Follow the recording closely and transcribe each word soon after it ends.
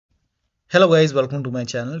Hello guys, welcome to my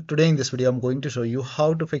channel. Today in this video I'm going to show you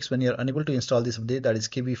how to fix when you're unable to install this update, that is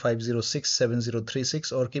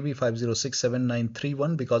KB5067036 or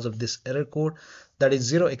KB5067931, because of this error code, that is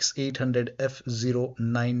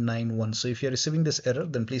 0x800f0991. So if you're receiving this error,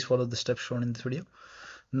 then please follow the steps shown in this video.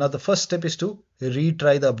 Now the first step is to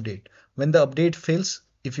retry the update. When the update fails,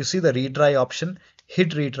 if you see the retry option,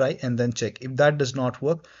 hit retry and then check. If that does not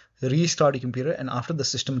work, restart your computer, and after the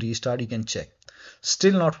system restart you can check.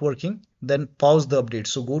 Still not working, then pause the update.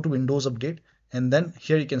 So go to Windows Update, and then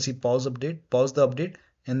here you can see pause the update,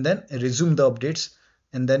 and then resume the updates,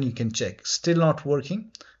 and then you can check. Still not working,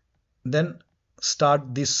 then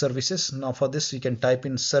start these services. Now for this you can type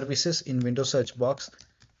in services in Windows search box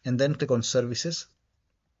and then click on services.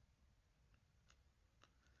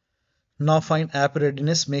 Now find App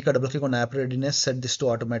Readiness, make a double click on App Readiness, set this to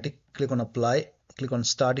automatic, click on apply, click on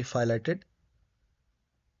start if highlighted,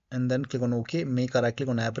 and then click on OK, make a right click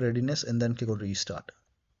on App Readiness and then click on restart.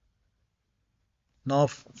 Now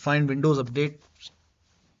find Windows Update.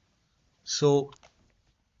 So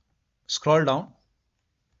scroll down.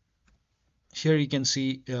 Here you can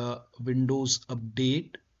see Windows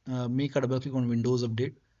Update. Make a double click on Windows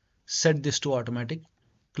Update, set this to automatic,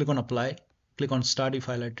 click on apply, click on start if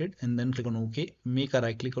highlighted, and then click on OK, make a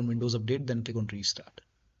right click on Windows Update, then click on restart.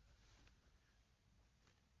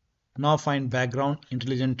 Now find background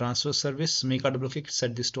intelligent transfer service, make a double click,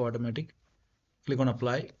 set this to automatic, click on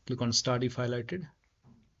apply, click on start if highlighted,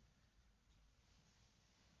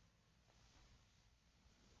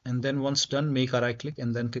 and then once done make a right click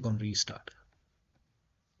and then click on restart.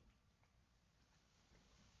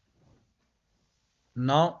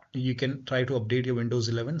 Now you can try to update your Windows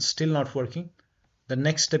 11. Still not working. The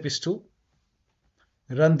next step is to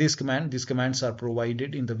run this command. These commands are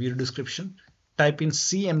provided in the video description. Type in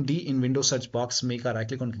CMD in Windows search box, make a right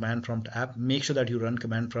click on command prompt app, make sure that you run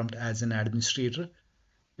command prompt as an administrator,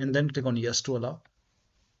 and then click on yes to allow.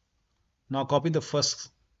 Now copy the first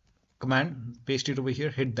command, paste it over here,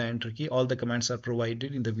 hit the enter key. All the commands are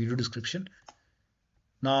provided in the video description.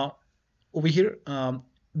 Now over here,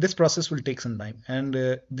 this process will take some time, and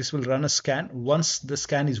this will run a scan. Once the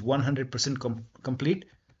scan is 100% complete,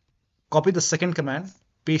 copy the second command,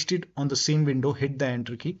 paste it on the same window, hit the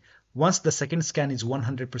enter key. Once the second scan is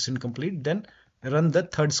 100% complete, then run the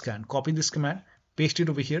third scan. Copy this command, paste it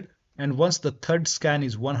over here, and once the third scan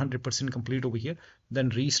is 100% complete over here, then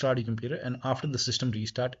restart your computer, and after the system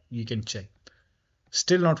restart you can check.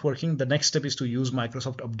 Still not working. The next step is to use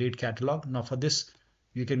Microsoft Update Catalog. Now for this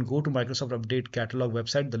you can go to Microsoft Update Catalog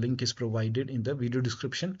website. The link is provided in the video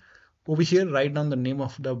description. Over here, write down the name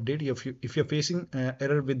of the update. If you're facing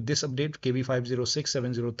error with this update,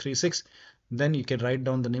 KB5067036, then you can write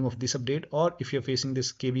down the name of this update. Or if you're facing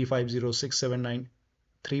this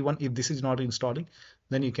KB5067931, if this is not installing,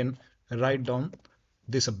 then you can write down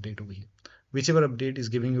this update over here. Whichever update is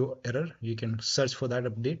giving you error, you can search for that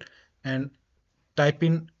update and type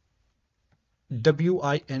in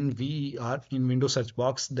WINVER in Windows search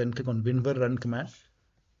box, then click on WinVer run command,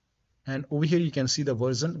 and over here you can see the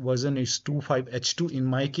version is 25H2 in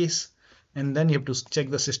my case, and then you have to check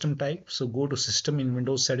the system type. So go to system in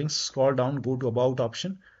Windows settings, scroll down, go to about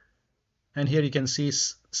option, and here you can see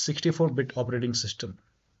 64-bit operating system.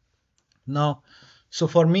 Now so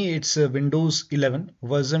for me it's Windows 11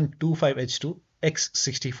 version 25H2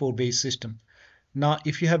 x64 base system. Now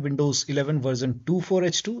if you have Windows 11 version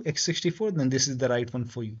 24H2 x64, then this is the right one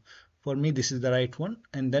for you. For me this is the right one,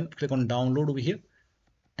 and then click on download over here,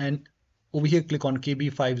 and over here click on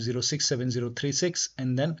KB5067036,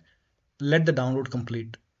 and then let the download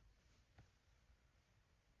complete.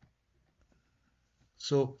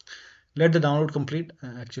 So let the download complete.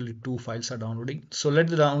 Actually two files are downloading, so let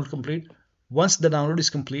the download complete. Once the download is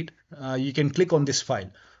complete, you can click on this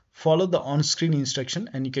file, follow the on-screen instruction,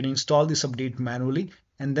 and you can install this update manually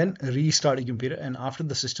and then restart your computer, and after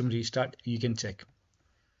the system restart you can check.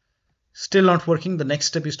 Still not working. The next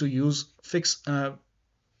step is to use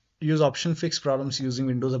option fix problems using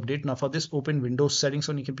Windows Update. Now for this, open Windows settings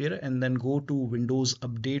on your computer and then go to Windows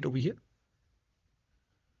Update over here.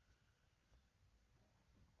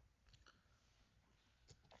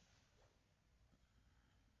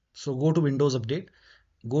 So go to Windows Update,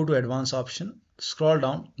 go to Advanced option, scroll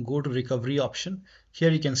down, go to Recovery option.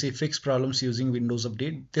 Here you can see Fix problems using Windows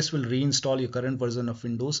Update. This will reinstall your current version of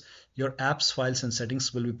Windows. Your apps, files and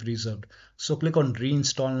settings will be preserved. So click on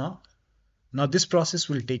Reinstall now. Now this process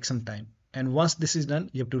will take some time, and once this is done,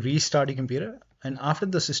 you have to restart your computer, and after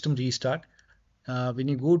the system restart, when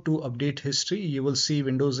you go to update history, you will see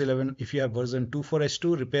Windows 11. If you have version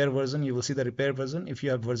 24H2 repair version, you will see the repair version. If you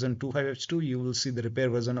have version 25H2, you will see the repair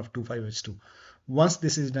version of 25H2. Once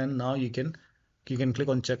this is done, now you can click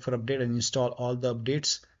on check for update and install all the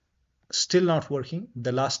updates. Still not working.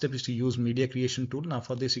 The last step is to use media creation tool. Now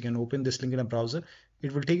for this, you can open this link in a browser.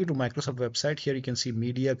 It will take you to Microsoft website. Here you can see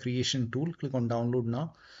media creation tool. Click on download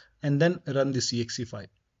now and then run this exe file.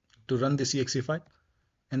 To run this exe file,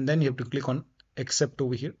 and then you have to click on accept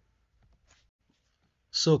over here.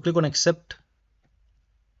 So click on accept,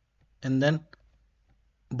 and then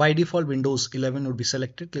by default Windows 11 would be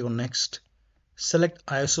selected. Click on next. Select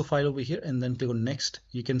ISO file over here and then click on next.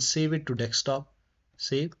 You can save it to desktop.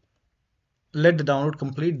 Save. Let the download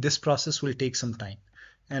complete. This process will take some time,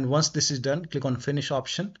 and once this is done, click on finish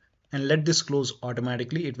option and let this close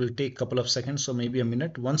automatically. It will take a couple of seconds, so maybe a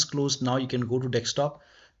minute. Once closed, now you can go to desktop,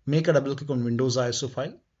 make a double click on Windows ISO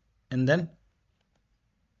file, and then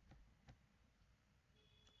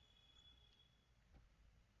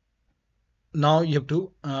now you have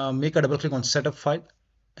to make a double click on setup file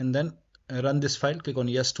and then run this file. Click on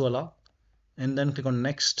yes to allow and then click on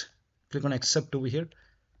next. Click on accept over here,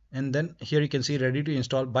 and then here you can see ready to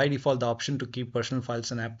install. By default, the option to keep personal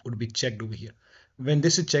files and app would be checked over here. When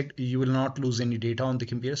this is checked, you will not lose any data on the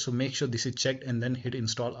computer, so make sure this is checked and then hit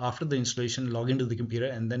install. After the installation, log into the computer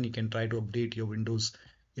and then you can try to update your Windows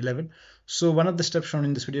 11. So one of the steps shown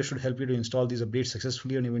in this video should help you to install these updates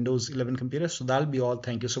successfully on your Windows 11 computer. So that'll be all.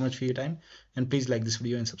 Thank you so much for your time, and please like this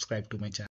video and subscribe to my channel.